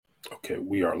Okay,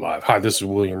 we are live. Hi, this is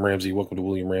William Ramsey. Welcome to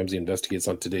William Ramsey Investigates.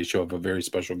 On today's show, I have a very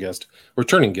special guest,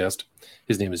 returning guest.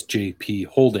 His name is J.P.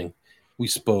 Holding. We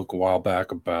spoke a while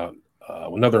back about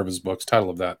another of his books. Title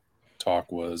of that talk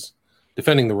was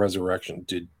Defending the Resurrection.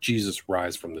 Did Jesus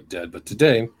Rise from the Dead? But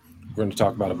today, we're going to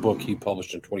talk about a book he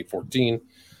published in 2014.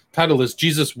 Title is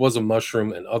Jesus Was a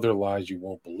Mushroom and Other Lies You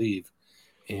Won't Believe.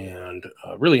 And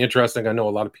really interesting. I know a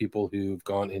lot of people who've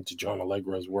gone into John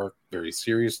Allegro's work very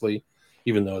seriously,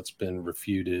 even though it's been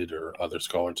refuted or other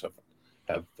scholars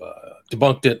have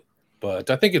debunked it.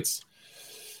 But I think it's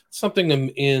something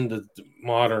in the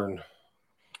modern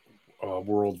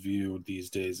worldview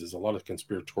these days is a lot of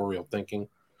conspiratorial thinking.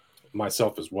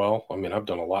 Myself as well. I mean, I've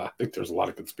done a lot. I think there's a lot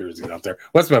of conspiracies out there.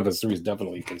 West Memphis 3 is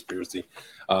definitely a conspiracy.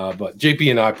 But JP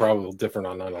and I probably will differ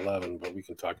on 9/11, but we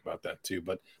can talk about that too.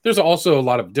 But there's also a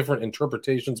lot of different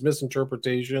interpretations,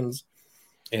 misinterpretations,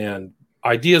 and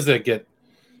ideas that get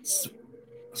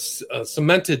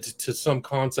cemented to some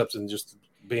concepts and just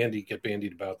get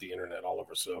bandied about the internet all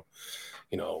over. So,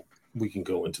 we can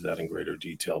go into that in greater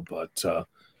detail. But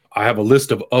I have a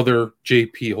list of other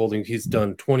JP Holding. He's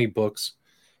done 20 books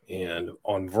and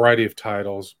on a variety of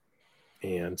titles,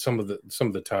 and some of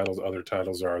the titles, other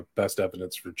titles are Best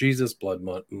Evidence for Jesus, Blood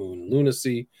Moon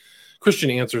Lunacy, Christian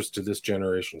Answers to This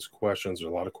Generation's Questions. There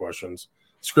are a lot of questions,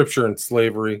 Scripture and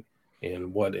Slavery,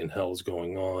 and What in Hell is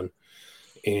Going On.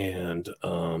 And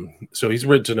so he's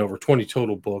written over 20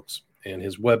 total books, and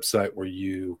his website where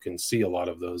you can see a lot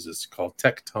of those is called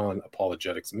Tekton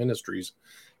Apologetics Ministries.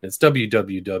 It's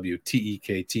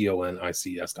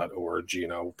www.tektonics.org,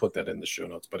 and I will put that in the show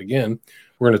notes. But again,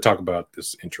 we're going to talk about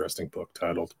this interesting book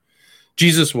titled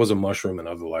Jesus Was a Mushroom and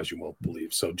Other Lies You Won't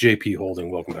Believe. So JP Holding,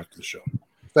 welcome back to the show.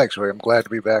 Thanks, William. Glad to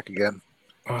be back again.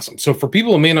 Awesome. So for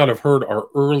people who may not have heard our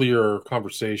earlier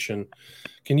conversation,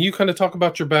 can you kind of talk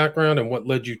about your background and what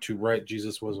led you to write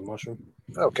Jesus Was a Mushroom?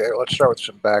 Okay, let's start with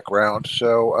some background.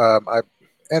 So I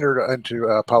entered into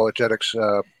apologetics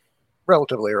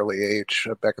relatively early age,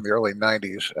 back in the early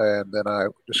 90s, and then I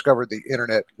discovered the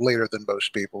internet later than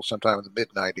most people, sometime in the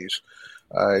mid-90s.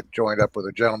 I joined up with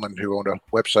a gentleman who owned a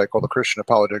website called the Christian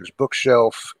Apologetics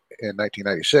Bookshelf in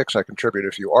 1996. I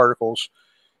contributed a few articles.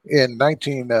 In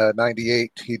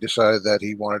 1998, he decided that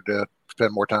he wanted to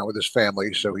spend more time with his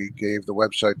family, so he gave the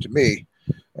website to me,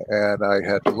 and I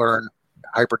had to learn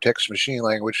hypertext machine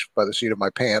language by the seat of my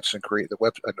pants and create a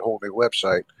whole new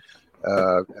website.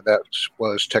 And that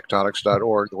was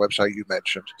tektonics.org, the website you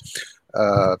mentioned.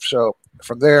 So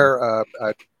from there,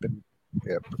 I've been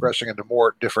progressing into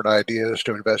more different ideas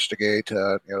to investigate,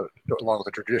 along with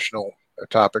the traditional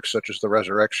topics such as the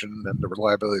resurrection and the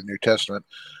reliability of the New Testament.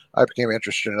 I became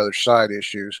interested in other side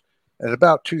issues. And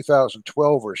about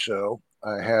 2012 or so,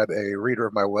 I had a reader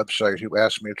of my website who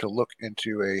asked me to look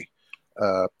into a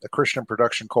Christian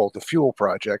production called The Fuel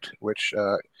Project, which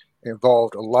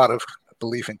involved a lot of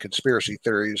belief in conspiracy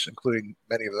theories, including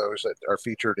many of those that are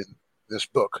featured in this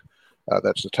book.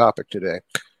 That's the topic today.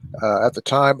 At the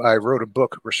time, I wrote a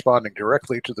book responding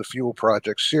directly to the Fuel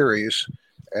Project series,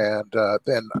 and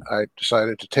then I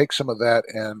decided to take some of that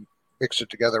and mix it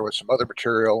together with some other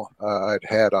material I'd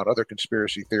had on other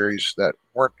conspiracy theories that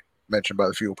weren't mentioned by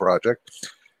the Fuel Project,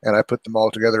 and I put them all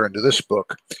together into this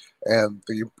book. And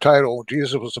the title,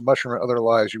 Jesus Was a Mushroom and Other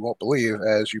Lies You Won't Believe,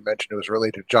 as you mentioned, it was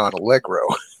related to John Allegro.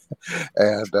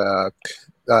 And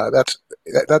that's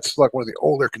like one of the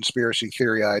older conspiracy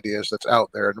theory ideas that's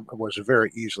out there and was very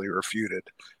easily refuted.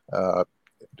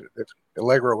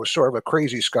 Allegro was sort of a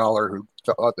crazy scholar who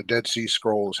thought the Dead Sea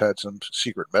Scrolls had some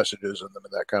secret messages in them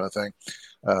and that kind of thing,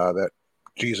 that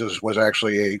Jesus was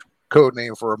actually a code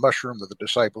name for a mushroom that the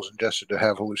disciples ingested to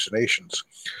have hallucinations.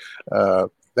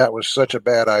 That was such a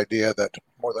bad idea that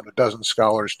more than a dozen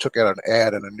scholars took out an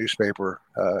ad in a newspaper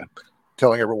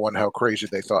telling everyone how crazy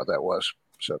they thought that was.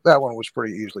 So that one was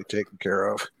pretty easily taken care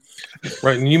of.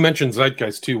 Right, and you mentioned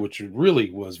Zeitgeist too, which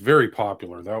really was very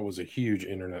popular. That was a huge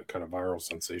internet kind of viral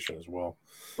sensation as well.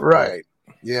 Right.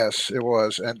 Yes, it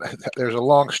was. And there's a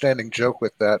long-standing joke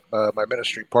with that. My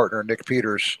ministry partner, Nick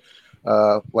Peters,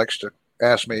 likes to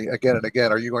ask me again and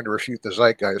again, are you going to refute the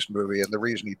Zeitgeist movie? And the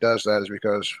reason he does that is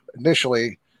because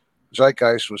initially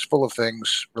Zeitgeist was full of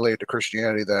things related to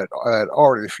Christianity that I had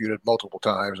already refuted multiple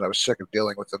times, and I was sick of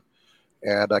dealing with them.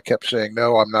 And I kept saying,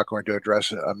 no, I'm not going to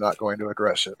address it. I'm not going to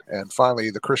address it. And finally,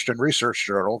 the Christian Research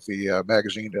Journal, the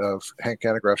magazine of Hank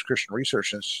Hanegraaff's Christian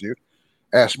Research Institute,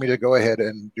 asked me to go ahead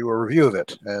and do a review of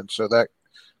it. And so that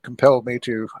compelled me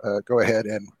to go ahead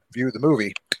and view the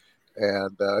movie.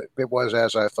 And it was,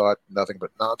 as I thought, nothing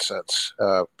but nonsense.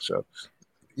 So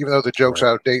even though the joke's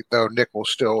out of date, though, Nick will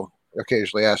still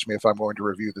occasionally ask me if I'm going to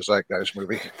review the Zeitgeist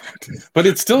movie. But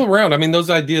it's still around. I mean, those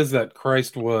ideas that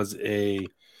Christ was a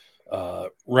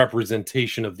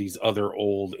representation of these other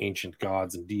old ancient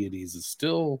gods and deities is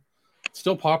still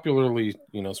popularly,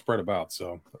 spread about.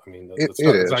 So, I mean,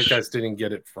 the Zeitgeist didn't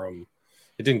get it from,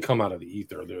 it didn't come out of the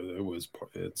ether.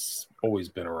 It's always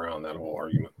been around, that whole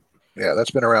argument. Yeah,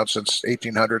 that's been around since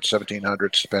 1800s,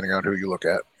 1700s, depending on who you look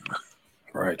at.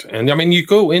 Right. And I mean, you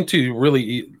go into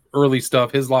really early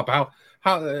stuff, Hislop,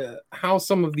 how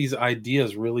some of these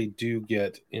ideas really do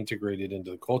get integrated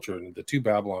into the culture. And the Two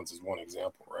Babylons is one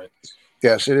example, right?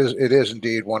 Yes, it is. It is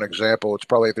indeed one example. It's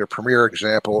probably their premier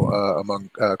example among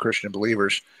Christian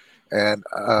believers. And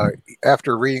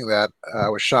after reading that, I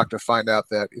was shocked to find out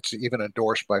that it's even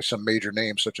endorsed by some major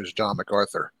names such as John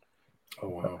MacArthur. Oh,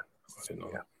 wow. I didn't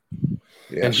know that.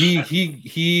 Yes. And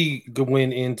he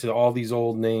went into all these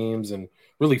old names and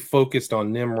really focused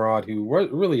on Nimrod, who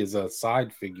really is a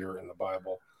side figure in the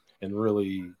Bible, and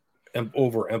really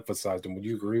overemphasized him. Would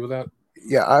you agree with that?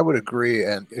 Yeah, I would agree.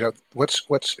 And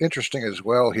what's interesting as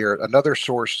well here, another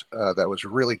source that was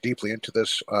really deeply into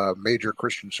this, major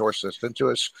Christian source that's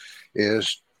into us,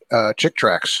 is Chick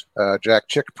Tracts, Jack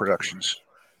Chick Productions.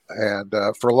 And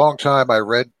for a long time, I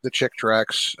read the Chick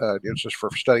Tracts just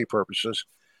for study purposes.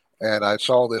 And I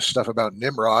saw this stuff about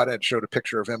Nimrod and showed a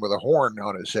picture of him with a horn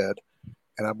on his head.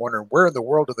 And I'm wondering, where in the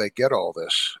world did they get all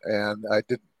this? And I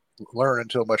didn't learn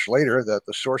until much later that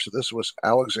the source of this was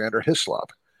Alexander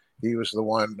Hislop. He was the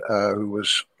one who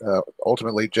was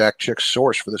ultimately Jack Chick's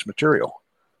source for this material.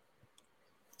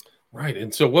 Right.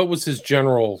 And so what was his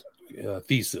general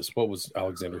thesis? What was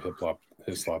Alexander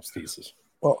Hislop's thesis?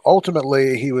 Well,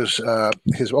 ultimately, he was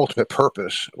his ultimate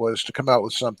purpose was to come out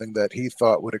with something that he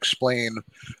thought would explain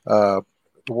the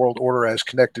world order as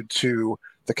connected to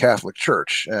the Catholic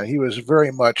Church. He was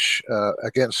very much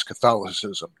against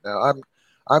Catholicism. Now,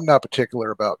 I'm not particular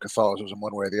about Catholicism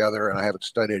one way or the other, and I haven't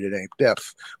studied it in any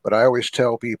depth. But I always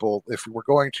tell people, if we're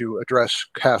going to address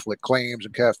Catholic claims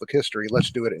and Catholic history, let's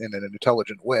do it in an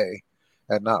intelligent way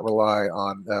and not rely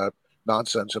on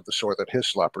nonsense of the sort that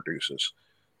Hislop produces.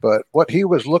 But what he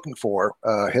was looking for,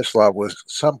 Hislop, was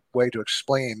some way to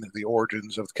explain the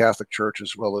origins of the Catholic Church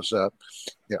as well as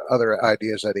other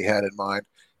ideas that he had in mind.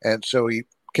 And so he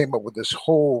came up with this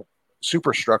whole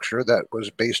superstructure that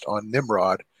was based on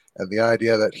Nimrod and the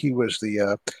idea that he was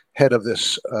the head of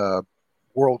this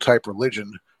world-type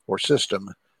religion or system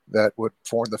that would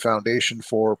form the foundation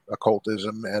for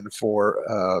occultism and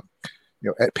for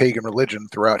pagan religion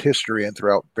throughout history and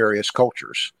throughout various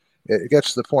cultures. It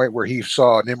gets to the point where he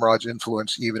saw Nimrod's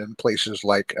influence even in places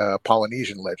like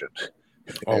Polynesian legend.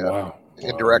 Wow!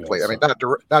 Indirectly, Yes. I mean,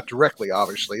 not directly,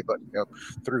 obviously, but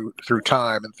through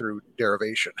time and through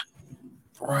derivation.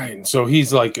 Right. So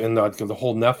he's like, and the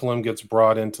whole Nephilim gets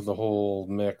brought into the whole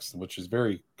mix, which is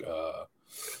very,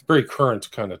 very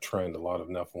current kind of trend. A lot of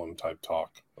Nephilim type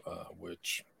talk,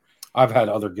 which I've had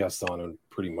other guests on and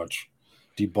pretty much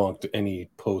debunked any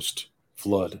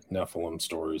post-flood Nephilim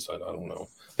stories. I don't know.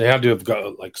 They have to have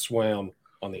got swam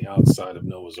on the outside of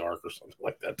Noah's Ark or something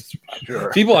like that to survive.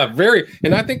 Sure. People have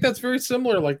and I think that's very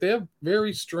similar. Like they have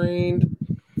very strained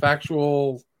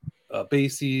factual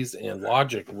bases and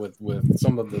logic with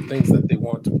some of the things that they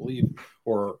want to believe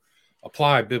or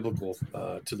apply biblical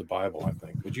to the Bible. I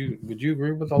think. Would you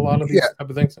agree with a lot of these type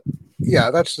of things?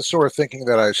 Yeah, that's the sort of thinking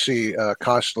that I see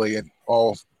constantly in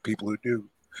all people who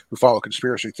follow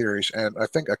conspiracy theories. And I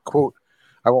think a quote,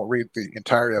 I won't read the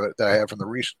entirety of it, that I have from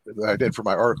that I did for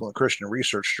my article in Christian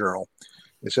Research Journal.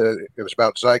 It said it was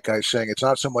about Zeitgeist, saying it's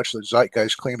not so much that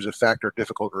Zeitgeist claims of fact are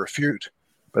difficult to refute,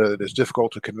 but it is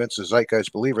difficult to convince the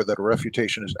Zeitgeist believer that a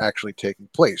refutation is actually taking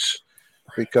place.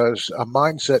 Because a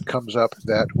mindset comes up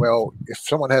that, well, if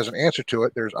someone has an answer to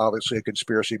it, there's obviously a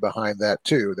conspiracy behind that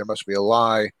too. There must be a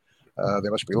lie. They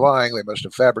must be lying. They must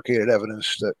have fabricated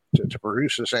evidence to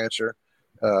produce this answer.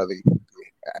 The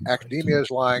academia is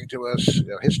lying to us.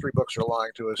 History books are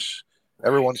lying to us.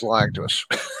 Everyone's lying to us.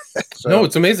 So, no,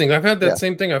 it's amazing. I've had that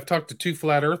same thing. I've talked to 2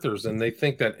 flat earthers, and they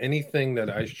think that anything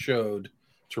that I showed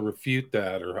to refute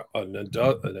that or an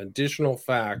additional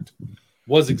fact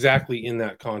was exactly in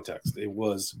that context. It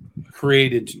was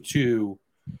created to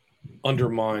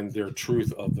undermine their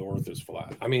truth of the earth is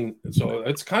flat. I mean, so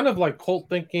it's kind of like cult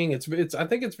thinking. It's I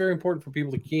think it's very important for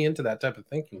people to key into that type of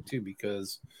thinking too,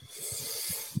 because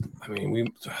I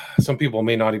mean, some people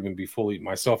may not even be fully,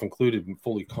 myself included,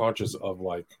 fully conscious of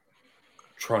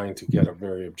trying to get a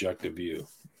very objective view.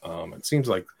 It seems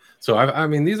like so. I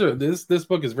mean, this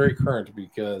book is very current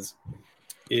because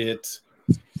it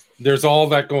there's all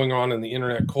that going on in the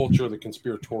internet culture, the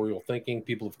conspiratorial thinking.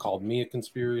 People have called me a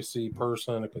conspiracy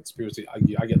person, a conspiracy.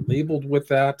 I get labeled with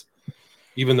that,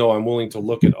 even though I'm willing to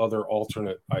look at other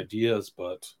alternate ideas.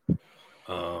 But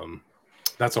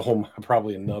that's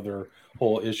probably another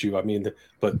whole issue. I mean,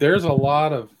 but there's a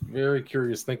lot of very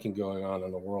curious thinking going on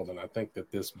in the world, and I think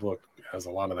that this book has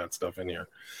a lot of that stuff in here.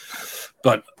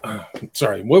 But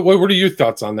sorry, what are your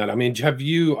thoughts on that? I mean,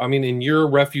 in your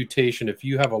refutation, if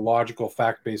you have a logical,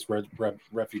 fact-based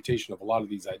refutation of a lot of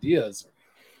these ideas,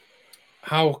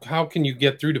 how can you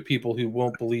get through to people who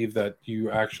won't believe that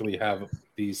you actually have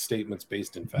these statements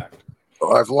based in fact?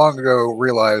 I've long ago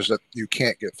realized that you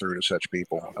can't get through to such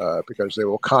people because they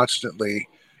will constantly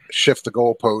shift the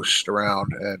goalpost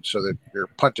around, and so that you're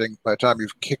punting. By the time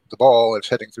you've kicked the ball, it's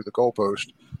heading through the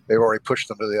goalpost. They've already pushed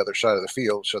them to the other side of the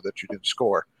field so that you didn't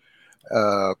score.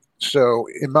 So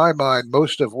in my mind,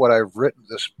 most of what I've written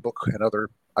this book and other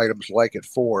items like it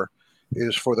for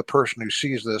is for the person who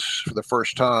sees this for the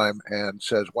first time and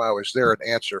says, wow, is there an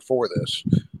answer for this?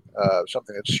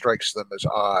 Something that strikes them as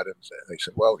odd, and they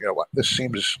say, well, you know what, this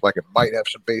seems like it might have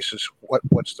some basis.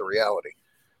 What's the reality?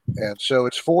 And so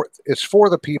it's for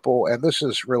the people, and this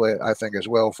is really, I think, as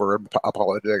well for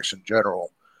apologetics in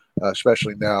general,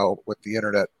 especially now with the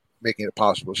internet making it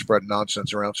possible to spread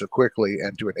nonsense around so quickly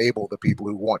and to enable the people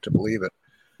who want to believe it.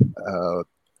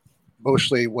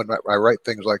 Mostly when I write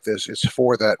things like this, it's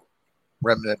for that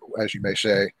remnant, as you may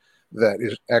say, that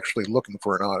is actually looking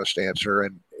for an honest answer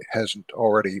and hasn't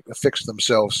already affixed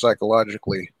themselves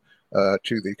psychologically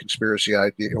to the conspiracy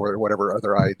idea or whatever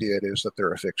other idea it is that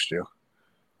they're affixed to.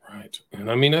 Right. And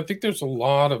I mean, I think there's a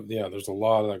lot of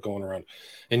that going around.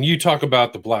 And you talk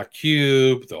about the black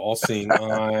cube, the all-seeing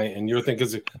eye, and you're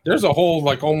thinking there's a whole,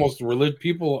 like, almost religious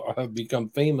people have become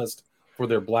famous for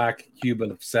their black cube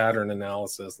of Saturn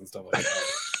analysis and stuff like that.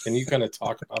 Can you kind of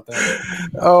talk about that?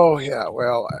 Oh, yeah.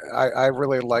 Well, I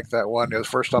really like that one. The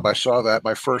first time I saw that,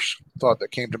 my first thought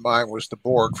that came to mind was the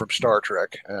Borg from Star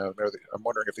Trek. I'm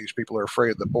wondering if these people are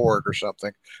afraid of the Borg or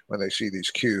something when they see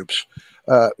these cubes.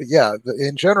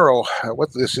 In general,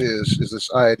 what this is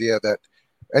this idea that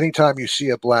anytime you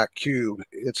see a black cube,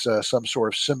 it's some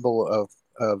sort of symbol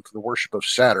of the worship of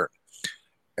Saturn.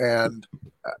 And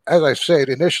as I said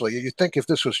initially, you'd think if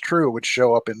this was true, it would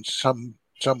show up in some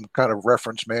kind of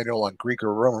reference manual on Greek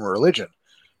or Roman religion.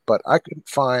 But I couldn't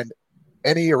find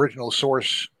any original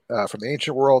source from the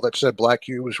ancient world that said black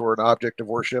cubes were an object of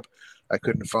worship. I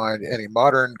couldn't find any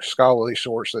modern scholarly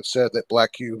source that said that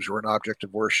black cubes were an object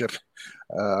of worship.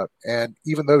 And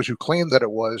even those who claimed that it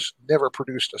was never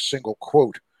produced a single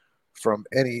quote from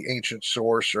any ancient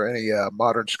source or any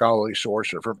modern scholarly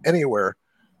source or from anywhere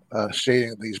stating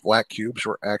that these black cubes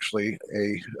were actually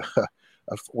a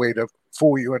way to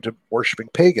fool you into worshiping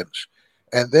pagans.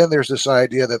 And then there's this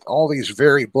idea that all these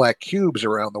very black cubes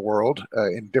around the world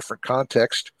in different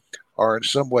contexts are in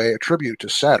some way a tribute to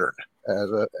Saturn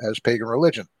as pagan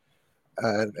religion.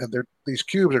 And these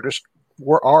cubes are just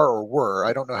were.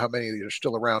 I don't know how many of these are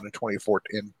still around in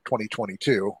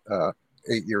 2022,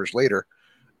 8 years later.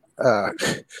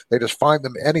 They just find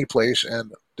them any place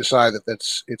and decide that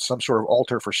it's some sort of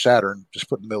altar for Saturn, just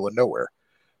put in the middle of nowhere.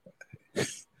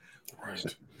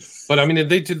 Right. But I mean,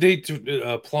 they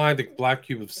apply the black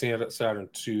cube of Saturn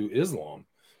to Islam.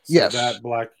 So yes. That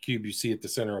black cube you see at the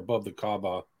center above the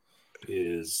Kaaba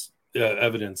is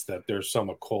evidence that there's some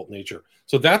occult nature.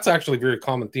 So that's actually a very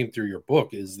common theme through your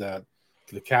book, is that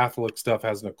the Catholic stuff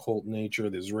has an occult nature.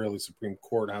 The Israeli Supreme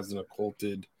Court has an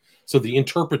occulted. So the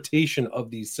interpretation of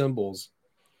these symbols,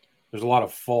 there's a lot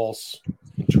of false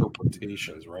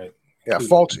interpretations, right? Yeah,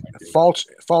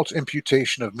 false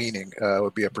imputation of meaning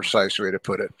would be a precise way to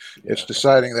put it. Yeah. It's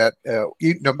deciding that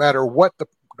no matter what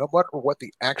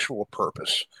the actual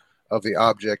purpose of the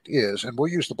object is, and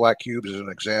we'll use the black cubes as an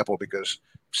example because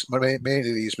many of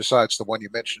these, besides the one you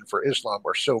mentioned for Islam,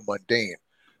 are so mundane.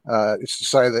 It's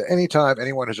decided that anytime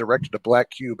anyone has erected a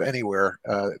black cube anywhere,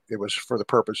 it was for the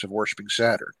purpose of worshiping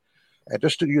Saturn. And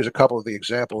just to use a couple of the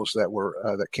examples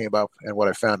that came up and what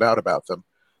I found out about them.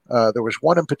 There was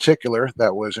one in particular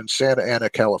that was in Santa Ana,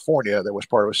 California, that was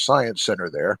part of a science center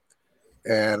there.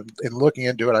 And in looking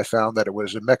into it, I found that it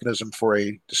was a mechanism for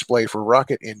a display for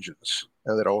rocket engines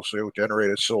that also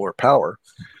generated solar power.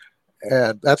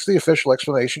 And that's the official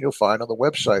explanation you'll find on the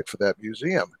website for that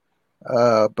museum.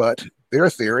 But their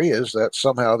theory is that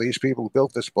somehow these people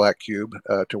built this black cube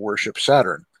to worship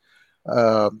Saturn.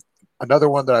 Another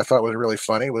one that I thought was really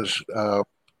funny was a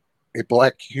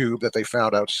black cube that they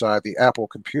found outside the Apple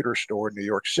computer store in New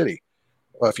York City.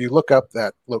 Well, if you look up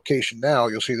that location now,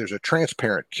 you'll see there's a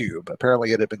transparent cube.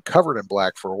 Apparently, it had been covered in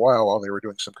black for a while they were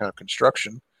doing some kind of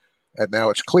construction. and now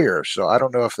it's clear. So I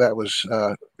don't know if that was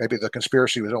maybe the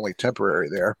conspiracy was only temporary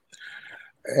there.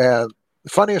 And the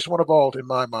funniest one of all, in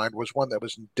my mind, was one that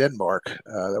was in Denmark,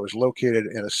 that was located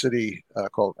in a city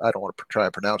called, I don't want to try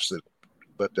and pronounce it,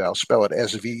 but I'll spell it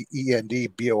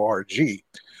Svendborg.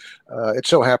 It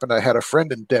so happened I had a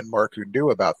friend in Denmark who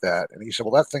knew about that, and he said,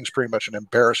 "Well, that thing's pretty much an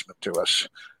embarrassment to us.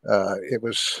 It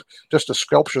was just a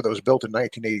sculpture that was built in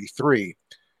 1983,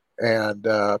 and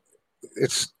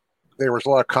there was a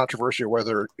lot of controversy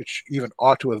whether it even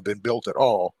ought to have been built at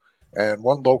all." And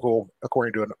one local,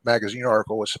 according to a magazine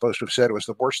article, was supposed to have said it was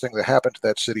the worst thing that happened to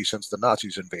that city since the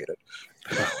Nazis invaded.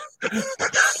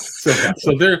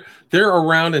 So they're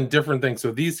around in different things.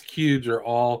 So these cubes are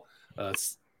all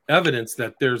evidence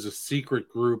that there's a secret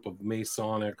group of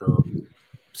Masonic or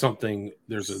something.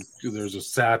 There's a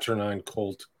Saturnine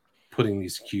cult putting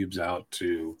these cubes out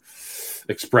to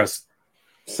express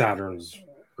Saturn's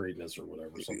greatness or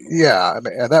whatever. Yeah, I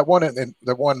mean, and that one, and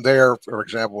the one there, for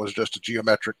example, was just a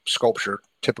geometric sculpture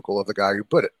typical of the guy who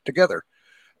put it together.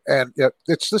 And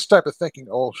it's this type of thinking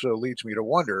also leads me to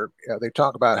wonder. They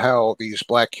talk about how these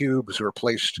black cubes were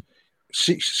placed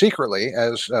secretly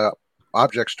as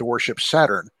objects to worship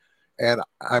Saturn. And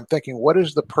I'm thinking, what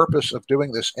is the purpose of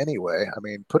doing this anyway? I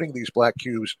mean, putting these black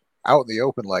cubes out in the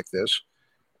open like this,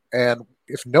 and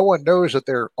if no one knows that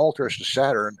they're altars to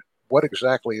Saturn, what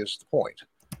exactly is the point?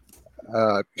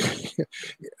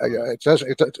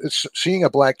 It's seeing a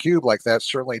black cube like that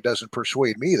certainly doesn't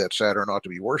persuade me that Saturn ought to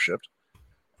be worshipped.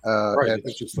 Right,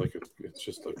 it's just like a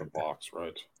box,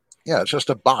 right? Yeah, it's just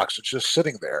a box. It's just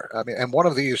sitting there. I mean, and one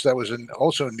of these that was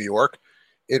also in New York,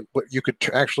 you could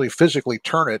actually physically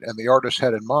turn it, and the artist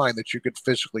had in mind that you could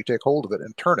physically take hold of it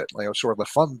and turn it. Like, sort of a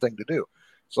fun thing to do.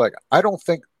 It's like, I don't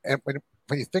think, and when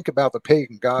you think about the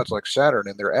pagan gods like Saturn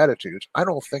and their attitudes, I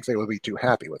don't think they would be too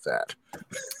happy with that.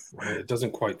 Right, it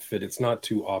doesn't quite fit. It's not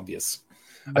too obvious.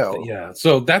 No. Yeah.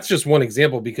 So that's just one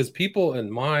example, because people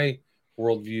in my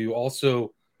worldview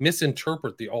also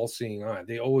misinterpret the all-seeing eye.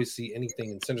 They always see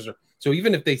anything in sinister. So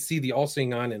even if they see the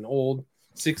all-seeing eye in an old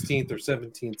 16th or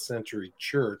 17th century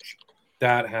church,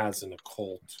 that has an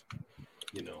occult,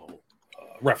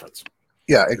 reference.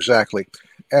 Yeah, exactly.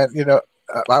 And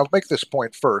I'll make this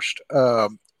point first.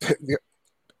 Who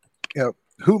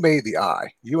made the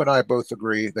eye? You and I both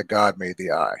agree that God made the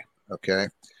eye. Okay,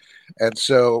 and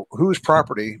so whose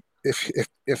property? If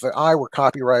the eye were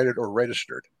copyrighted or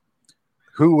registered,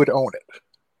 who would own it?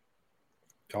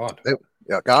 God.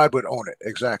 God would own it,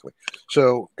 exactly.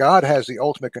 So God has the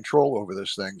ultimate control over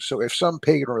this thing. So if some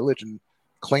pagan religion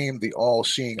claimed the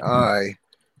all-seeing eye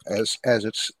as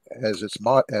its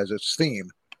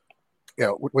theme,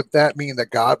 would that mean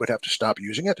that God would have to stop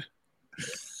using it?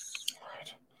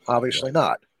 Obviously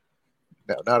not.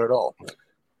 No, not at all.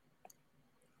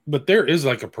 But there is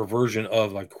like a perversion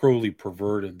of, like, Crowley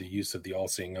perverted the use of the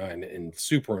all-seeing eye and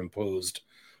superimposed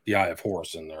the Eye of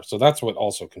Horus in there. So that's what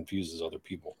also confuses other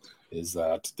people, is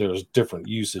that there's different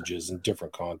usages in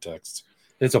different contexts.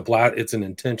 It's an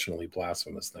intentionally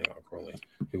blasphemous thing on Crowley.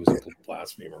 He was a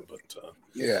blasphemer, but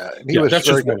he was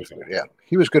very good. Yeah,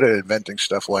 he was good at inventing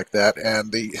stuff like that.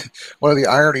 And one of the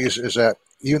ironies is that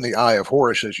even the Eye of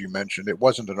Horus, as you mentioned, it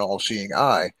wasn't an all-seeing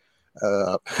eye.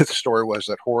 The story was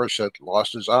that Horus had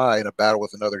lost his eye in a battle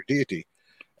with another deity,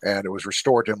 and it was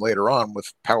restored to him later on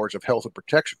with powers of health and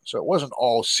protection. So it wasn't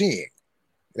all-seeing.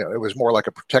 It was more like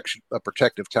a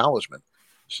protective talisman.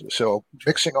 So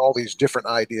mixing all these different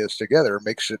ideas together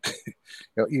makes it,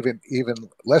 even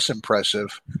less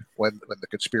impressive when the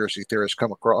conspiracy theorists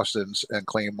come across it and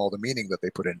claim all the meaning that they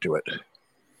put into it.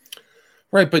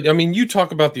 Right, but I mean, you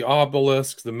talk about the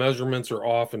obelisks, the measurements are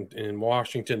off in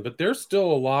Washington, but there's still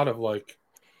a lot of like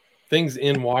things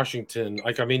in Washington.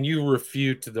 Like, I mean, you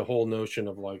refute the whole notion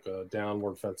of like a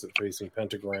downward facing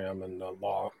pentagram and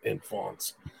law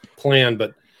influence plan,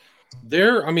 but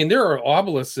there are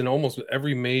obelisks in almost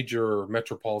every major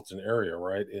metropolitan area,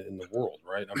 right, in the world,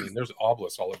 right? I mean, there's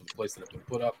obelisks all over the place that have been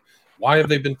put up. Why have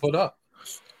they been put up?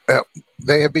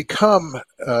 They have become,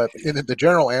 in the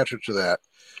general answer to that,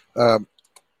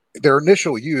 their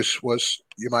initial use was,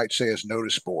 you might say, as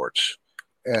notice boards.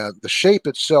 And the shape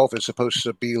itself is supposed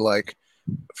to be like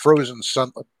frozen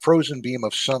beam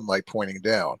of sunlight pointing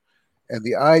down. And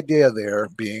the idea there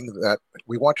being that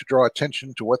we want to draw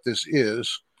attention to what this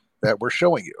is that we're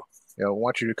showing you. We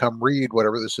want you to come read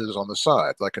whatever this is on the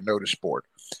side, like a notice board.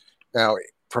 Now,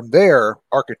 from there,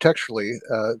 architecturally,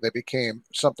 they became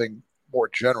something more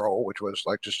general, which was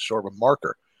like just sort of a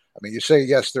marker. I mean, you say,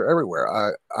 yes, they're everywhere.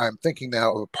 I'm thinking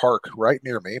now of a park right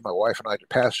near me. My wife and I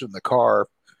passed in the car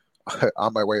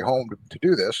on my way home to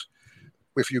do this.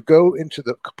 If you go into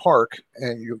the park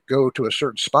and you go to a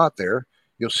certain spot there,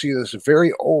 you'll see this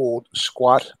very old,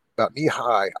 squat, about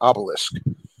knee-high obelisk,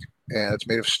 and it's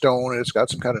made of stone, and it's got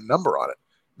some kind of number on it.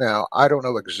 Now, I don't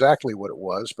know exactly what it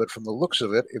was, but from the looks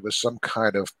of it, it was some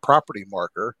kind of property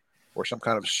marker or some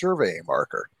kind of surveying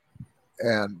marker.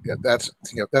 And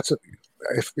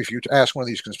if you ask one of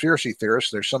these conspiracy theorists,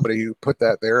 there's somebody who put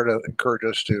that there to encourage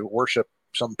us to worship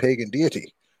some pagan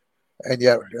deity. And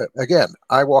yet, again,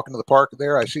 I walk into the park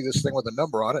there, I see this thing with a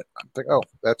number on it. I'm thinking, oh,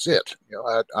 that's it.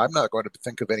 I'm not going to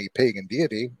think of any pagan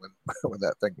deity when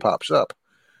that thing pops up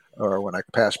or when I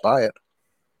pass by it.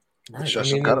 Right. It's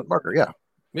just some kind of marker, yeah.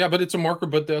 Yeah, but it's a marker,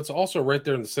 but that's also right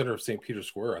there in the center of St. Peter's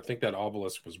Square. I think that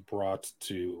obelisk was brought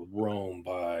to Rome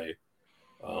by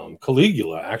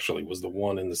Caligula, actually, was the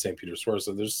one in the St. Peter's Square.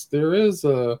 So there's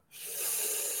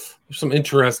some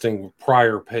interesting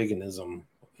prior paganism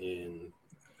in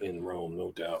Rome,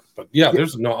 no doubt. But yeah,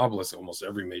 there's no obelisk in almost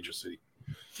every major city.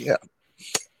 Yeah.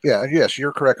 Yeah, and yes,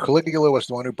 you're correct. Caligula was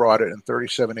the one who brought it in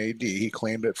 37 AD. He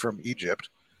claimed it from Egypt.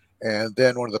 And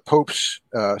then one of the popes,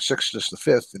 Sixtus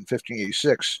V, in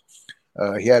 1586,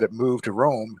 he had it moved to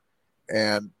Rome.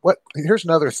 And here's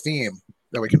another theme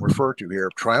that we can refer to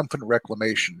here. Triumphant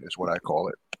reclamation is what I call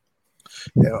it.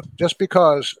 Just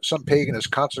because some pagan has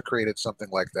consecrated something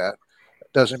like that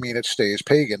doesn't mean it stays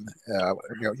pagan.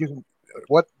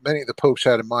 What many of the popes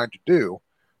had in mind to do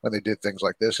when they did things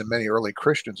like this, and many early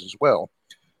Christians as well,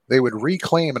 they would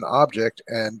reclaim an object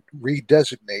and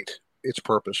redesignate its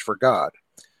purpose for God.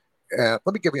 Let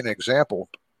me give you an example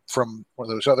from one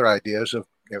of those other ideas of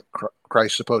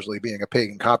Christ supposedly being a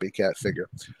pagan copycat figure.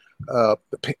 The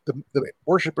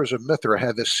worshippers of Mithra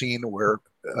had this scene where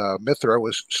Mithra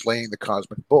was slaying the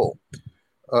cosmic bull.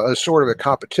 As sort of a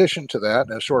competition to that,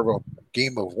 and as sort of a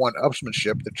game of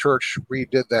one-upsmanship, the church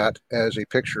redid that as a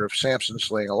picture of Samson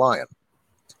slaying a lion.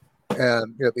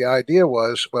 And the idea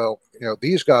was, well,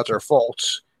 these gods are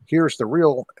false. Here's the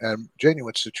real and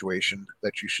genuine situation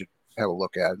that you should have a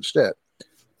look at instead.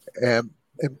 And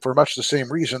for much the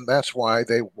same reason, that's why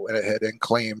they went ahead and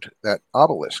claimed that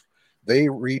obelisk. They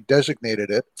redesignated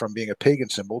it from being a pagan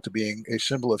symbol to being a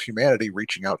symbol of humanity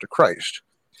reaching out to Christ.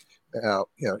 Now,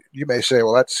 you may say,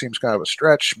 well, that seems kind of a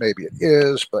stretch. Maybe it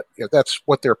is, but that's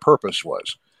what their purpose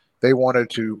was. They wanted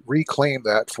to reclaim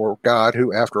that for God,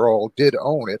 who, after all, did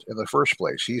own it in the first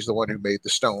place. He's the one who made the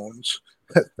stones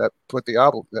that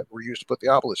were used to put the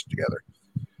obelisk together.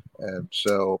 And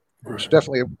so it was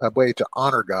definitely a way to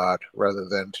honor God rather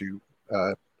than to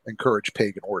encourage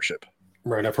pagan worship.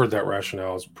 Right. I've heard that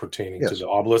rationale is pertaining to the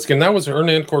obelisk. And that was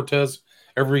Hernan Cortez.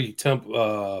 Every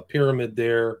pyramid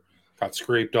there got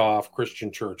scraped off.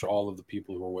 Christian church, all of the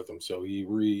people who were with him. So he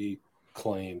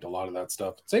reclaimed a lot of that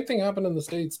stuff. Same thing happened in the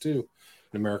States, too,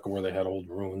 in America, where they had old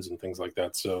ruins and things like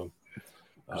that. So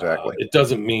exactly, it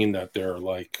doesn't mean that they're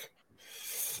like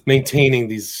maintaining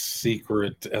these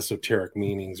secret esoteric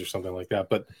meanings or something like that.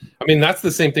 But I mean, that's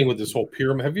the same thing with this whole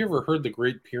pyramid. Have you ever heard the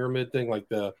Great Pyramid thing? Like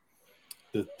the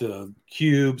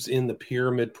cubes in the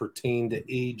pyramid pertain to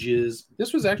ages.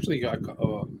 This was actually a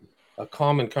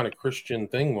common kind of Christian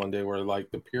thing one day, where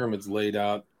like the pyramids laid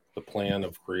out the plan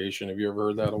of creation. Have you ever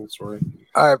heard that old story?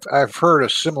 I've heard a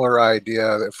similar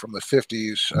idea from the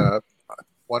 50s.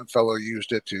 One fellow used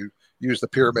the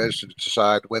pyramids to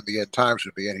decide when the end times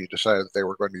would be, and he decided that they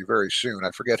were going to be very soon.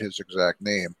 I forget his exact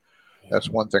name. That's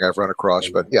one thing I've run across.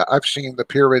 But yeah, I've seen the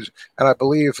pyramids, and I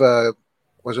believe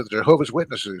was it the Jehovah's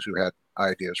Witnesses who had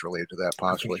ideas related to that,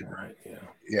 possibly? You're right. Yeah.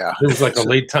 Yeah. There was like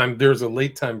there's a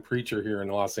late time preacher here in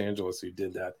Los Angeles who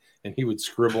did that, and he would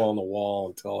scribble on the wall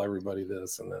and tell everybody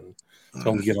this, and then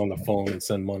tell them to get on the phone and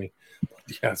send money.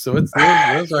 Yeah. So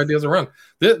those ideas around.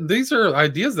 These are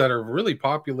ideas that are really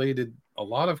populated a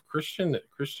lot of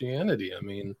Christianity. I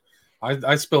mean,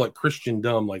 I spell it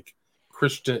Christendom, like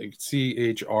Christian,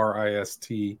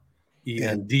 CHRISTENDUMB.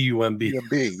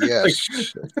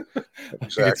 Yes,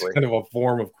 exactly. It's kind of a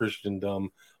form of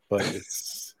Christendom, but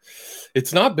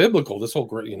it's not biblical. This whole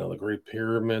the Great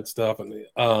Pyramid stuff and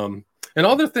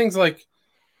other things like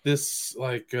this.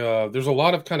 Like there's a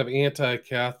lot of kind of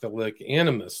anti-Catholic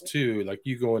animus too. Like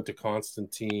you go into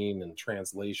Constantine and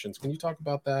translations. Can you talk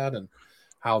about that and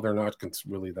how they're not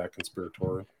really that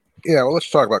conspiratorial? Yeah, well,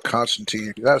 let's talk about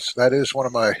Constantine. That is one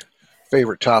of my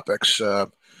favorite topics.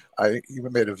 I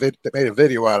even made a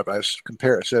video out of it. I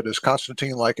said, is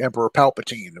Constantine like Emperor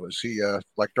Palpatine? Was he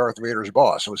like Darth Vader's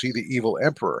boss? Was he the evil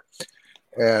emperor?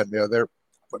 And to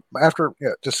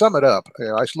sum it up,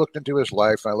 I looked into his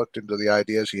life. I looked into the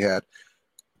ideas he had.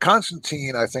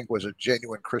 Constantine, I think, was a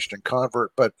genuine Christian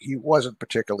convert, but he wasn't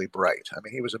particularly bright. I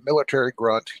mean, he was a military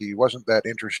grunt. He wasn't that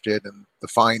interested in the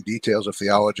fine details of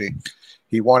theology.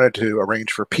 He wanted to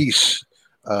arrange for peace,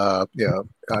 in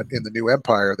the new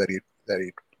empire that that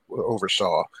he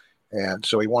oversaw. And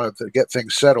so he wanted to get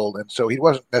things settled. And so he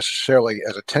wasn't necessarily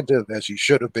as attentive as he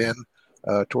should have been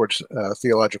towards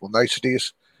theological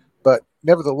niceties. But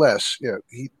nevertheless,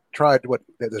 he tried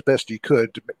as best he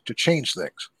could to change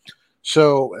things.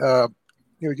 So,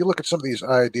 you look at some of these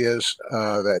ideas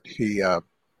that he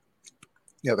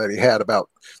had about.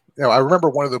 I remember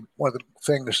one of the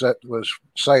things that was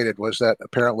cited was that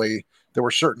apparently there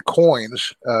were certain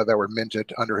coins that were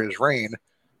minted under his reign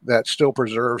that still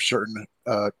preserve certain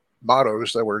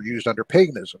mottos that were used under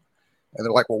paganism. And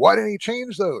they're like, well, why didn't he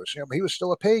change those? He was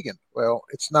still a pagan. Well,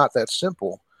 it's not that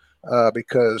simple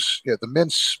because the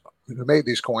mints who made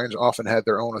these coins often had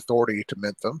their own authority to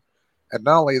mint them. And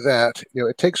not only that,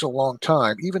 it takes a long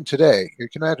time. Even today, you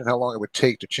can imagine how long it would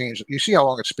take to change. You see how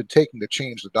long it's been taking to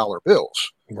change the dollar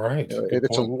bills. Right.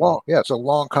 It's a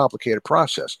long, complicated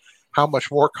process. How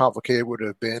much more complicated would it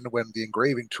have been when the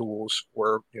engraving tools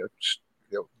were,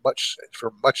 much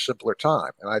simpler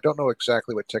time? And I don't know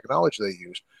exactly what technology they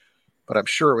used, but I'm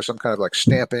sure it was some kind of like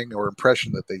stamping or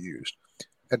impression that they used.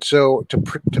 And so to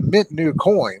mint new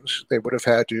coins, they would have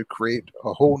had to create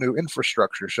a whole new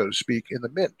infrastructure, so to speak, in the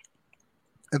mint.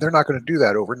 And they're not going to do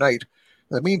that overnight.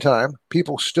 In the meantime,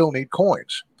 people still need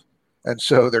coins. And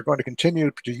so they're going to continue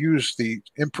to use the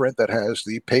imprint that has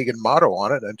the pagan motto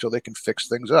on it until they can fix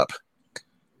things up.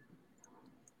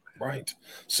 Right.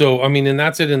 So, and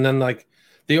that's it. And then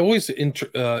they always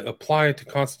apply it to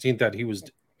Constantine that he was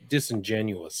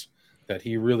disingenuous, that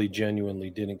he really genuinely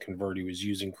didn't convert. He was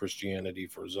using Christianity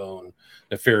for his own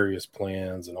nefarious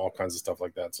plans and all kinds of stuff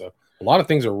like that. So a lot of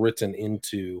things are written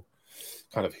into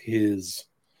kind of his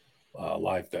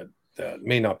life that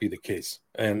may not be the case.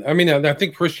 And I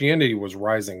think Christianity was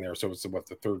rising there. So it's the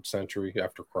 3rd century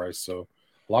after Christ. So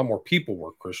a lot more people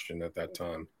were Christian at that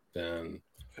time than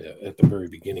at the very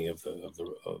beginning of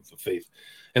the faith.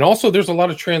 And also there's a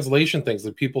lot of translation things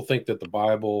that people think that the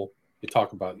Bible, you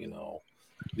talk about,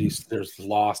 there's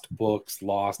lost books,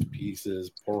 lost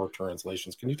pieces, poor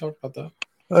translations. Can you talk about that?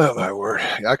 Oh my word!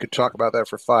 I could talk about that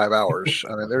for 5 hours.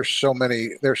 There's so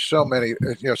many. So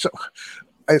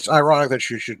it's ironic that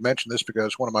you should mention this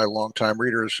because one of my longtime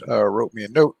readers wrote me a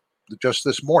note just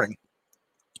this morning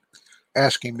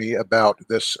asking me about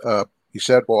this. He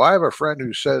said, "Well, I have a friend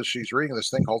who says she's reading this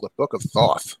thing called the Book of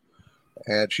Thoth,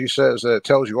 and she says that it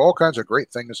tells you all kinds of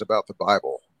great things about the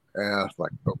Bible." And I was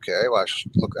like, okay, well,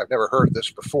 I've never heard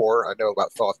this before. I know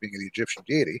about Thoth being the Egyptian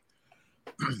deity,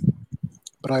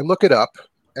 but I look it up.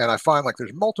 And I find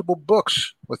there's multiple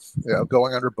books with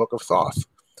going under Book of Thoth.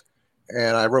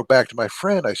 And I wrote back to my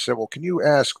friend. I said, well, can you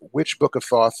ask which Book of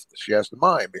Thoth she has in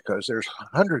mind? Because there's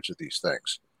hundreds of these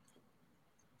things.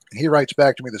 And he writes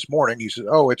back to me this morning. He said,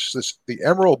 oh, it's the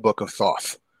Emerald Book of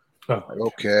Thoth. Oh.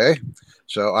 Okay.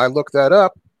 So I looked that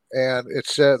up. And it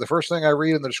said the first thing I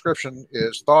read in the description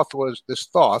is Thoth was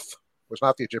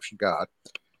not the Egyptian god.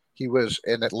 He was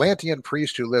an Atlantean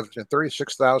priest who lived in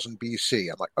 36,000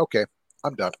 BC. I'm like, okay.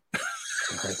 I'm done.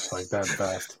 It's like that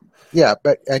fast. Yeah,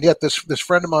 and yet this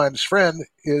friend of mine's friend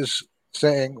is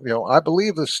saying, I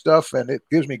believe this stuff, and it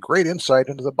gives me great insight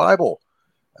into the Bible.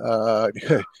 Where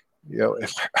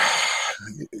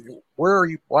are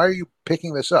you? Why are you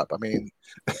picking this up?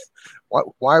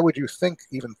 Why would you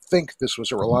even think this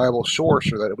was a reliable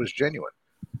source or that it was genuine?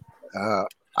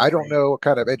 I don't know what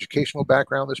kind of educational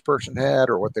background this person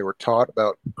had or what they were taught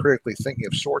about critically thinking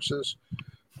of sources,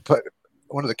 but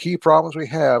one of the key problems we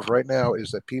have right now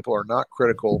is that people are not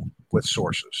critical with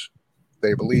sources.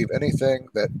 They believe anything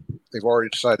that they've already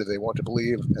decided they want to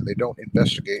believe, and they don't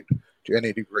investigate to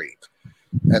any degree.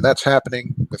 And that's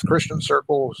happening with Christian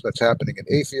circles. That's happening in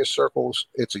atheist circles.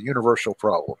 It's a universal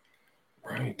problem.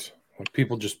 Right. When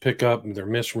people just pick up and they're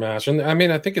mishmash. And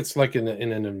I think it's like in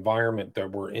an environment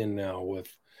that we're in now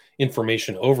with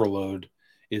information overload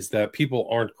is that people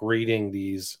aren't grading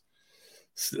these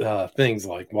things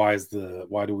like why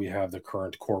do we have the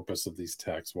current corpus of these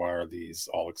texts? Why are these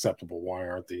all acceptable? Why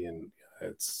aren't they? And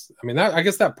I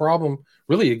guess that problem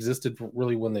really existed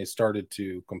when they started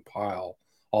to compile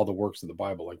all the works of the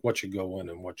Bible, like what should go in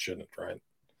and what shouldn't, right?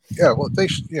 Yeah, well,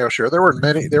 sure. There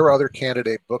were other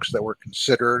candidate books that were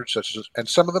considered, and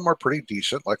some of them are pretty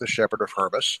decent, like the Shepherd of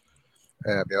Hermas.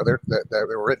 And they were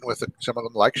written with some of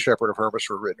them, like Shepherd of Hermas,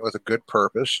 were written with a good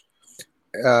purpose.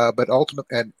 But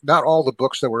ultimately, and not all the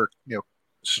books that were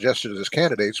suggested as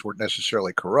candidates were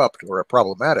necessarily corrupt or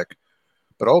problematic.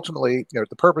 But ultimately,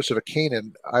 the purpose of a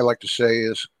canon, I like to say,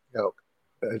 is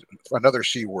another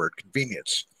C word: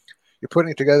 convenience. You're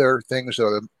putting together things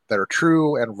that are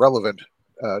true and relevant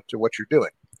to what you're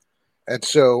doing. And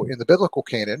so in the biblical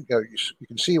canon, you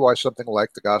can see why something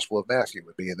like the Gospel of Matthew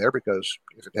would be in there, because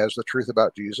if it has the truth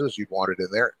about Jesus, you'd want it in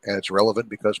there. And it's relevant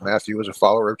because Matthew is a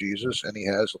follower of Jesus and he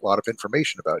has a lot of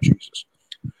information about Jesus.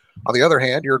 On the other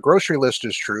hand, your grocery list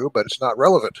is true, but it's not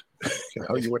relevant.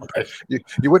 You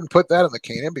wouldn't put that in the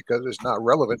canon because it's not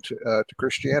relevant to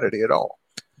Christianity at all.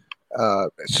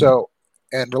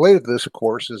 And related to this, of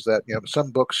course, is that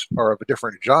some books are of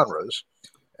different genres.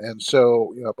 And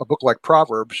so, a book like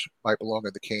Proverbs might belong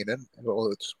in the canon.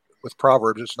 Well, with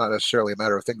Proverbs, it's not necessarily a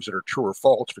matter of things that are true or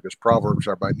false, because Proverbs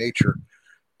are by nature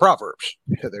proverbs.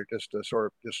 They're just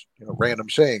random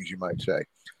sayings, you might say.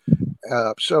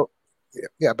 But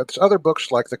there's other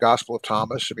books like the Gospel of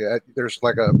Thomas. I mean, there's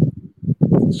like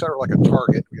sort of like a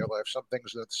target. You have some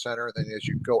things in the center, and then as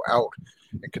you go out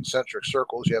in concentric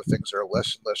circles, you have things that are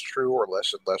less and less true or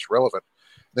less and less relevant.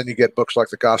 Then you get books like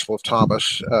the Gospel of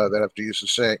Thomas that have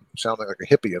Jesus sounding like a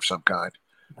hippie of some kind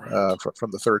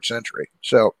from the 3rd century.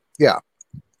 So, yeah.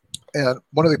 And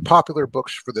one of the popular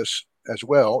books for this as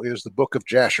well is the Book of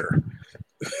Jasher.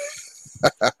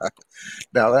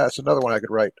 Now, that's another one I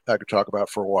could talk about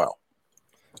for a while.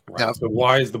 Right. Now, so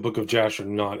why is the Book of Jasher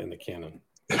not in the canon?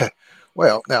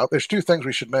 Well, now, there's two things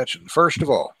we should mention. First of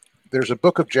all, there's a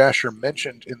Book of Jasher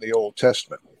mentioned in the Old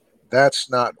Testament. That's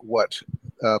not what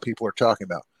people are talking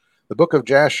about. The Book of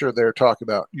Jasher they're talking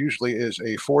about usually is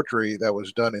a forgery that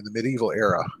was done in the medieval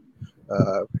era.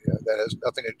 That has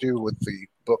nothing to do with the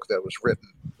book that was written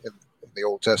in the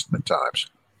Old Testament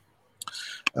times.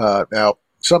 Now,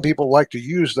 some people like to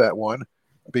use that one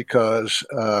because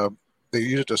they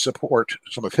use it to support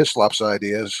some of Hislop's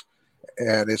ideas.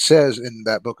 And it says in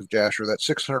that Book of Jasher that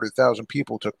 600,000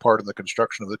 people took part in the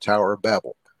construction of the Tower of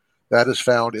Babel. That is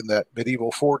found in that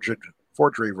medieval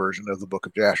forgery version of the Book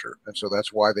of Jasher. And so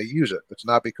that's why they use it. It's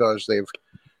not because they've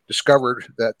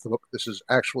discovered that this is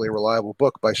actually a reliable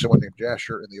book by someone named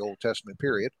Jasher in the Old Testament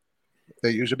period.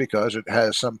 They use it because it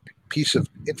has some piece of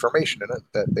information in it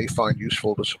that they find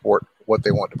useful to support what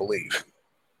they want to believe.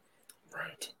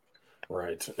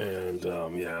 Right. And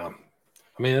I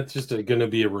mean, it's just going to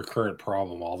be a recurrent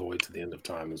problem all the way to the end of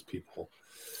time, is people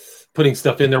putting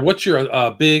stuff in there. What's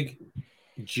your Big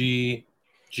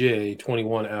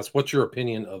GJ21 asks, what's your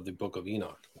opinion of the Book of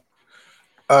Enoch?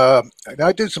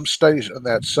 I did some studies on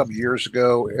that some years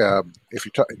ago. If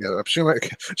you talk,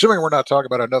 assuming we're not talking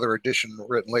about another edition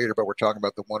written later, but we're talking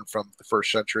about the one from the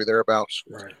 1st century thereabouts.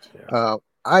 Right. Yeah.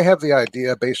 I have the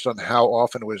idea, based on how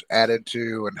often it was added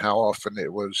to and how often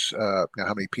it was, how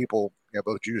many people,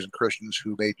 both Jews and Christians,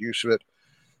 who made use of it,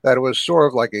 that it was sort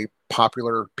of like a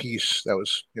popular piece that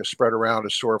was spread around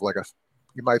as sort of like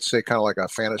you might say, kind of like a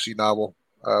fantasy novel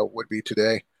would be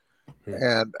today.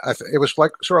 And it was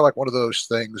sort of like one of those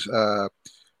things.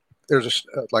 There's a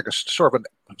sort of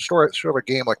a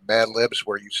game like Mad Libs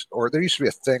or there used to be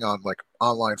a thing on like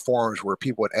online forums where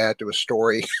people would add to a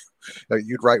story.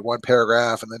 You'd write one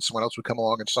paragraph and then someone else would come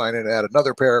along and sign in and add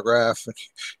another paragraph, and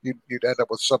you'd end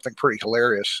up with something pretty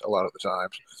hilarious a lot of the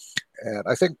times. And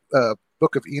I think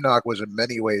Book of Enoch was in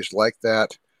many ways like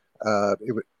that.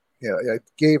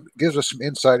 It gives us some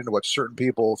insight into what certain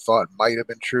people thought might have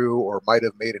been true or might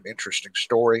have made an interesting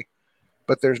story,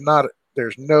 but there's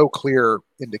no clear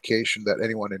indication that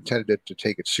anyone intended to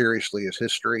take it seriously as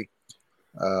history.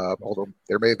 Although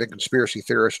there may have been conspiracy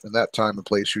theorists in that time and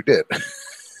place who did.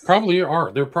 Probably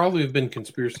are. There probably have been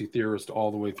conspiracy theorists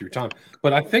all the way through time.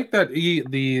 But I think that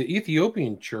the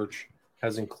Ethiopian church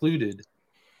has included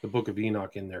the Book of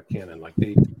Enoch in their canon. Like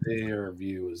their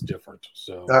view is different.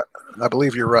 So I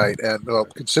believe you're right. And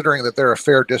considering that they're a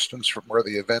fair distance from where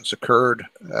the events occurred,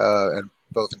 and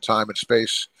both in time and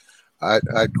space,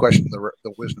 I'd question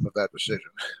the wisdom of that decision.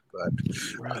 But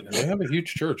right, and they have a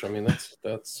huge church. I mean,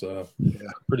 that's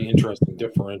pretty interesting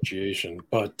differentiation.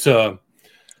 But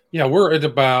we're at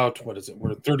about, what is it?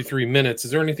 We're at 33 minutes.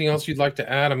 Is there anything else you'd like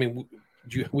to add? I mean,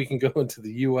 we can go into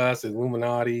the U.S.,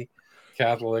 Illuminati,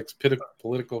 Catholics,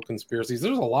 political conspiracies.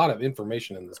 There's a lot of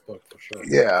information in this book for sure.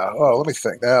 Yeah. Well, let me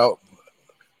think now.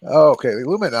 Okay, the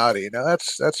Illuminati. Now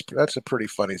that's a pretty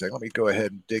funny thing. Let me go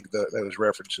ahead and dig those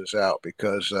references out,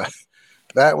 because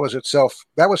that was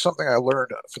something I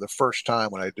learned for the first time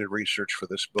when I did research for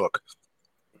this book.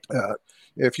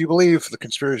 If you believe the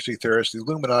conspiracy theorists, the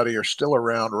Illuminati are still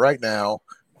around right now,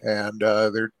 and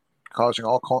they're causing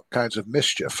all kinds of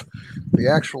mischief. The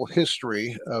actual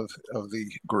history of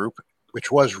the group,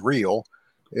 which was real,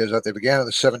 is that they began in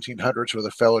the 1700s with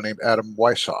a fellow named Adam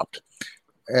Weishaupt.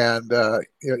 And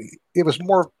it was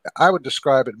more, I would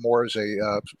describe it more as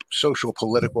a social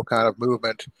political kind of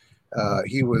movement.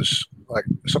 He was like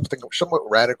somewhat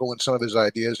radical in some of his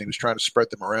ideas, and he was trying to spread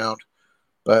them around.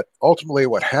 But ultimately,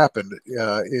 what happened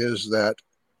is that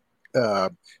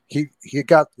he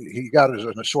got as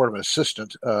a sort of an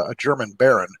assistant a German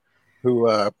baron who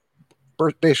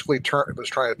basically was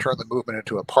trying to turn the movement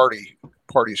into a party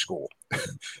school.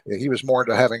 He was more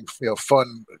into having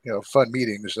fun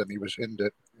meetings than he was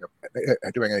into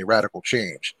doing any radical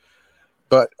change.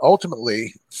 But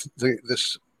ultimately,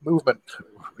 this movement,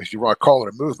 if you want to call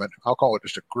it a movement, I'll call it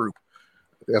just a group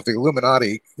of the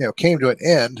Illuminati, came to an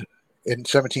end in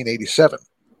 1787.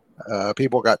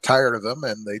 People got tired of them,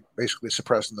 and they basically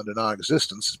suppressed them into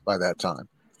non-existence by that time.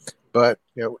 But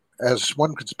as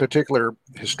one particular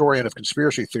historian of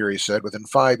conspiracy theory said, within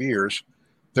 5 years,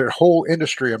 their whole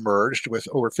industry emerged with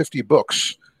over 50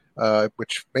 books,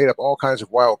 which made up all kinds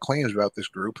of wild claims about this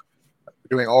group,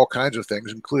 doing all kinds of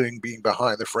things, including being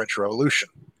behind the French Revolution.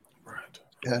 Right.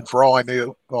 And for all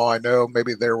I know,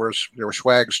 maybe there were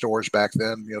swag stores back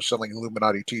then, selling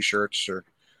Illuminati T-shirts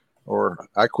or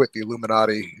I quit the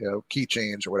Illuminati,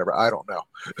 keychains or whatever. I don't know.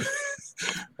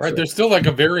 Right. There's still like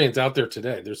a variant out there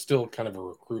today. There's still kind of a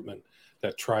recruitment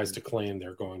that tries to claim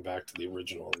they're going back to the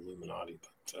original Illuminati.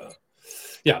 But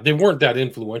yeah, they weren't that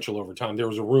influential over time. There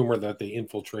was a rumor that they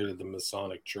infiltrated the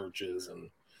Masonic churches and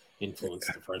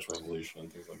influenced the French Revolution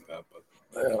and things like that. But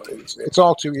it's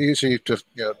all too easy to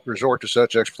resort to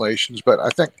such explanations. But I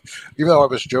think, even though I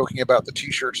was joking about the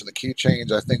T-shirts and the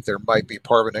keychains, I think there might be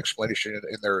part of an explanation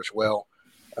in there as well.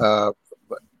 But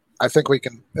I think we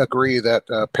can agree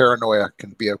that paranoia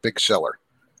can be a big seller,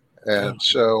 and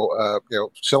so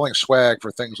selling swag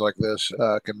for things like this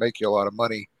can make you a lot of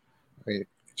money. I mean,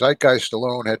 Zeitgeist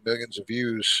alone had millions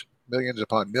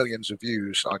upon millions of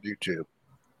views on YouTube.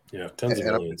 Yeah, tons of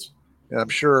millions. I'm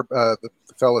sure the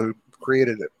fellow who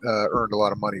created it earned a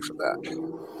lot of money from that.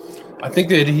 I think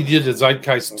that he did the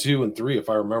Zeitgeist 2 and 3, if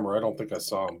I remember. I don't think I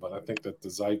saw him, but I think that the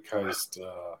Zeitgeist,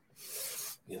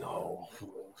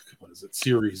 what is it,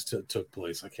 series took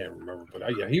place. I can't remember,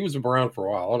 but yeah, he was around for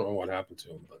a while. I don't know what happened to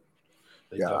him, but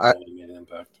they definitely made an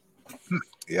impact.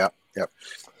 Yeah.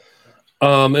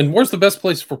 And where's the best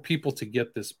place for people to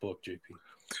get this book, JP?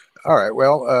 All right.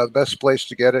 Well, the best place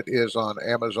to get it is on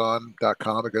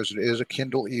Amazon.com because it is a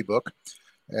Kindle ebook.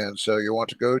 And so you want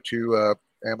to go to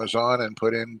Amazon and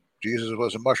put in Jesus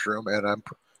Was a Mushroom. And I'm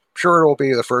sure it will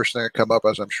be the first thing that come up,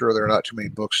 as I'm sure there are not too many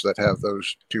books that have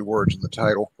those two words in the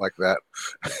title like that.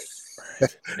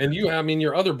 And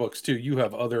your other books too. You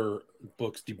have other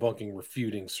books debunking,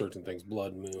 refuting certain things.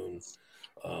 Blood Moon.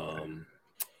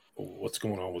 What's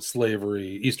going on with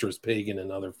slavery? Easter is pagan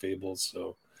and other fables.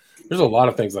 So there's a lot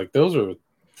of things like those are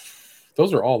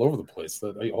all over the place.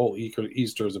 That whole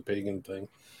Easter is a pagan thing.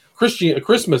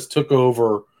 Christmas took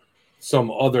over some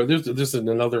other. This is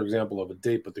another example of a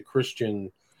date, but the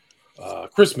Christian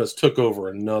Christmas took over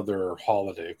another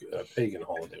holiday, a pagan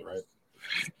holiday, right?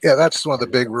 Yeah, that's one of the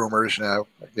big rumors now.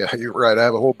 Yeah, you're right. I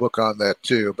have a whole book on that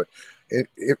too. But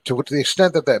to the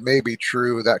extent that may be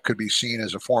true, that could be seen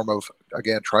as a form of,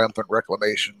 again, triumphant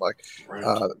reclamation. Like right.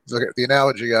 The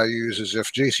analogy I use is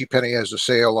if JCPenney has a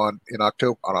sale on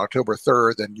October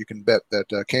 3rd, then you can bet that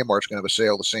Kmart's going to have a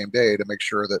sale the same day to make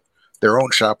sure that their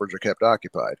own shoppers are kept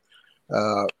occupied.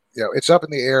 It's up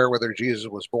in the air whether Jesus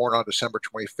was born on December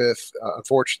 25th.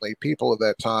 Unfortunately, people of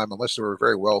that time, unless they were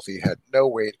very wealthy, had no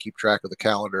way to keep track of the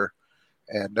calendar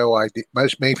and no idea.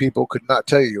 Many people could not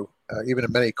tell you, even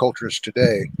in many cultures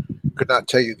today, could not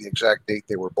tell you the exact date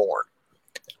they were born.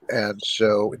 And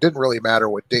so it didn't really matter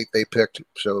what date they picked.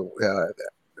 So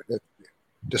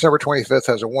December 25th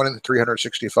has a 1 in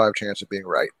 365 chance of being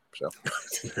right. So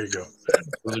there you go.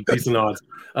 Those are decent odds.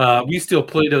 We Steal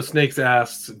Plato Snakes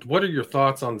asks, what are your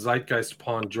thoughts on Zeitgeist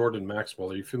upon Jordan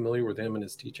Maxwell? Are you familiar with him and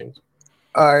his teachings?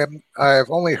 I've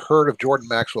only heard of Jordan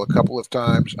Maxwell a couple of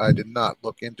times. I did not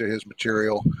look into his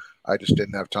material. I just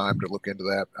didn't have time to look into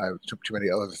that. I took too many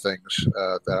other things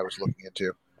that I was looking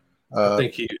into. I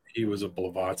think he was a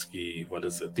Blavatsky, what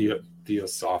is it,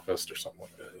 Theosophist or something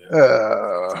like that.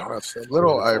 Yeah. That's a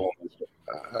little. I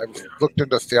looked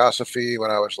into Theosophy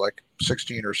when I was like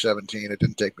 16 or 17. It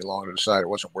didn't take me long to decide it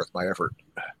wasn't worth my effort.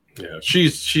 Yeah,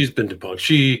 she's been debunked.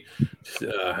 She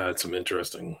had some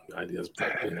interesting ideas,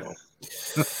 but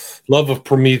love of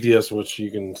Prometheus, which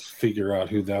you can figure out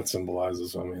who that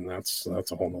symbolizes. I mean, that's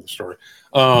a whole nother story.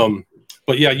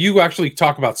 But yeah, you actually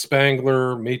talk about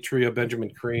Spangler, Maitreya,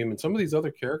 Benjamin Creme, and some of these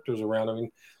other characters around. I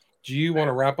mean, do you want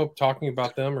to wrap up talking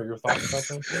about them or your thoughts about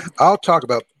them? I'll talk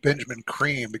about Benjamin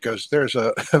Creme because there's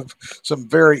some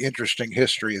very interesting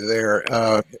history there.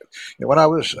 When I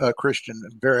was a Christian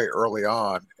very early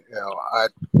on,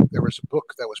 there was a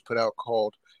book that was put out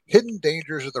called "Hidden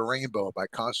Dangers of the Rainbow" by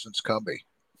Constance Cumby.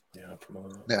 Yeah, I'm familiar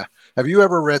with Yeah. Have you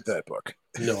ever read that book?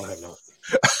 it. No, I have not.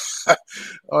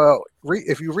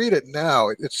 If you read it now,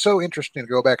 it's so interesting to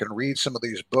go back and read some of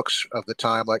these books of the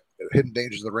time, like Hidden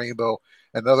Dangers of the Rainbow.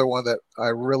 Another one that I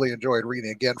really enjoyed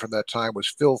reading again from that time was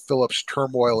Phil Phillips'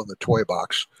 Turmoil in the Toy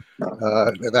Box.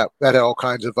 That had all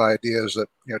kinds of ideas that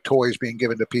toys being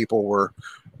given to people were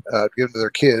given to their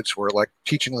kids were like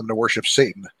teaching them to worship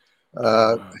Satan.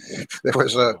 There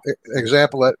was an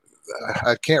example that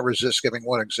I can't resist giving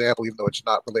one example, even though it's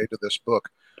not related to this book.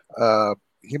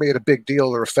 He made a big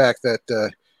deal of the fact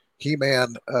that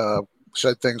He-Man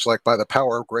said things like, "By the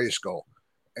power of Grayskull,"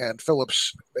 and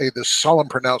Phillips made this solemn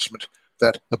pronouncement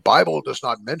that the Bible does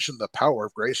not mention the power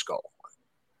of Grayskull.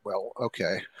 Well,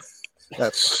 okay,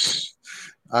 that's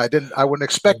I wouldn't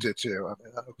expect it to. I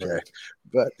mean, okay,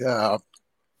 Right. but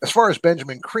as far as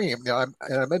Benjamin Cream, I'm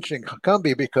mentioning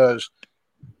Cumby because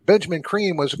Benjamin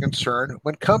Cream was a concern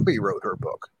when Cumby wrote her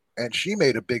book, and she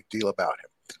made a big deal about him.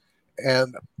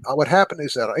 And what happened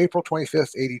is that on April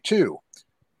 25th, 82,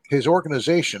 his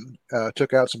organization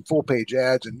took out some full-page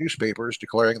ads in newspapers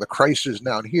declaring the Christ is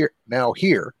now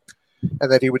here,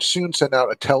 and that he would soon send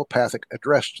out a telepathic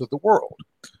address to the world.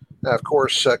 Now, of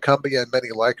course, Cumby and many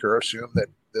like her assumed that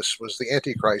this was the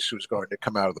Antichrist who was going to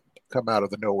come out of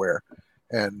the nowhere,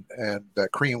 and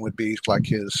that Cream would be like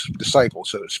his disciple,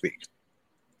 so to speak.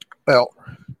 Well,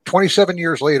 27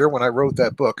 years later, when I wrote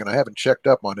that book, and I haven't checked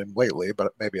up on him lately,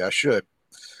 but maybe I should,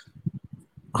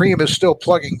 Cream is still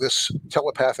plugging this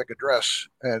telepathic address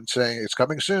and saying, "It's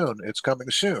coming soon, it's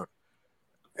coming soon."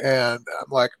 And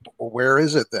I'm like, well, where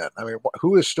is it then? I mean,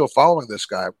 who is still following this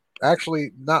guy?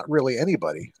 Actually, not really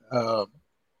anybody.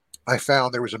 I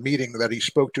found there was a meeting that he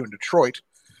spoke to in Detroit,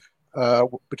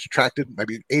 which attracted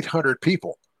maybe 800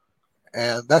 people.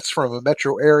 And that's from a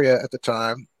metro area at the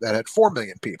time that had 4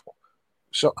 million people.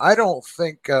 So I don't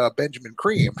think Benjamin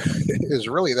Cream is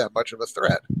really that much of a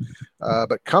threat.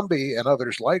 But Cumby and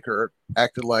others like her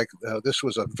acted like this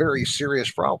was a very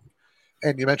serious problem.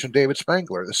 And you mentioned David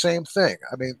Spangler, the same thing.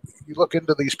 I mean, you look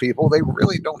into these people, they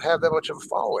really don't have that much of a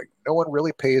following. No one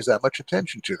really pays that much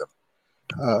attention to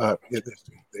them.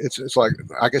 It's like,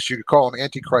 I guess you could call them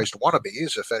Antichrist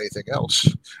wannabes, if anything else.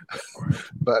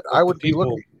 But I would be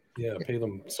looking. Yeah, pay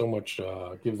them so much,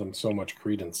 give them so much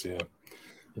credence. Yeah, Yeah.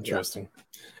 interesting.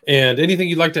 And anything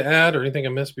you'd like to add, or anything I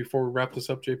missed before we wrap this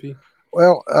up, JP?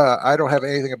 Well, I don't have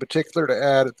anything in particular to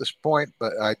add at this point,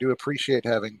 but I do appreciate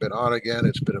having been on again.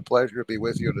 It's been a pleasure to be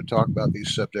with you and to talk about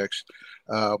these subjects.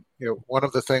 One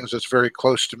of the things that's very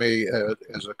close to me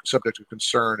as a subject of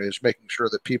concern is making sure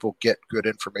that people get good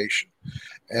information.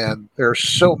 And there are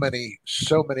so many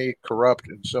corrupt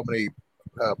and so many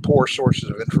poor sources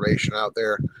of information out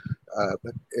there.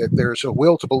 There's a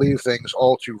will to believe things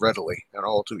all too readily and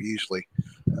all too easily.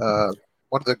 One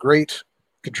of the great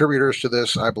contributors to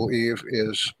this, I believe,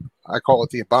 is I call it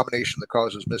the abomination that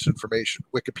causes misinformation,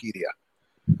 Wikipedia.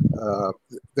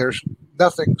 There's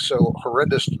nothing so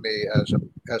horrendous to me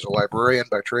as a librarian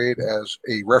by trade as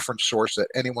a reference source that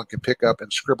anyone can pick up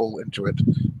and scribble into it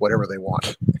whatever they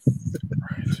want.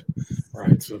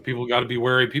 Right. So people got to be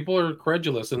wary. People are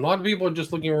credulous, and a lot of people are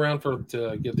just looking around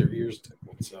to get their ears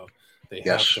tickled. So they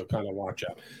have to kind of watch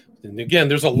out. And again,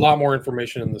 there's a lot more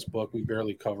information in this book. We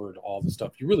barely covered all the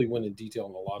stuff. You really went in detail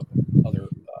on a lot of other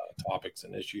topics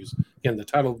and issues. Again, the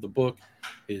title of the book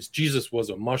is "Jesus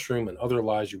Was a Mushroom and Other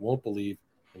Lies You Won't Believe,"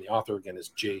 and the author again is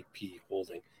J.P.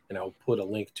 Holding. And I'll put a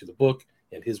link to the book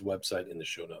and his website in the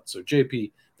show notes. So,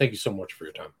 JP, thank you so much for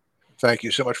your time. Thank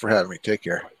you so much for having me. Take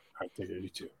care. All right, take care. You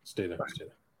too. Stay there. Stay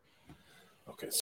there. Okay.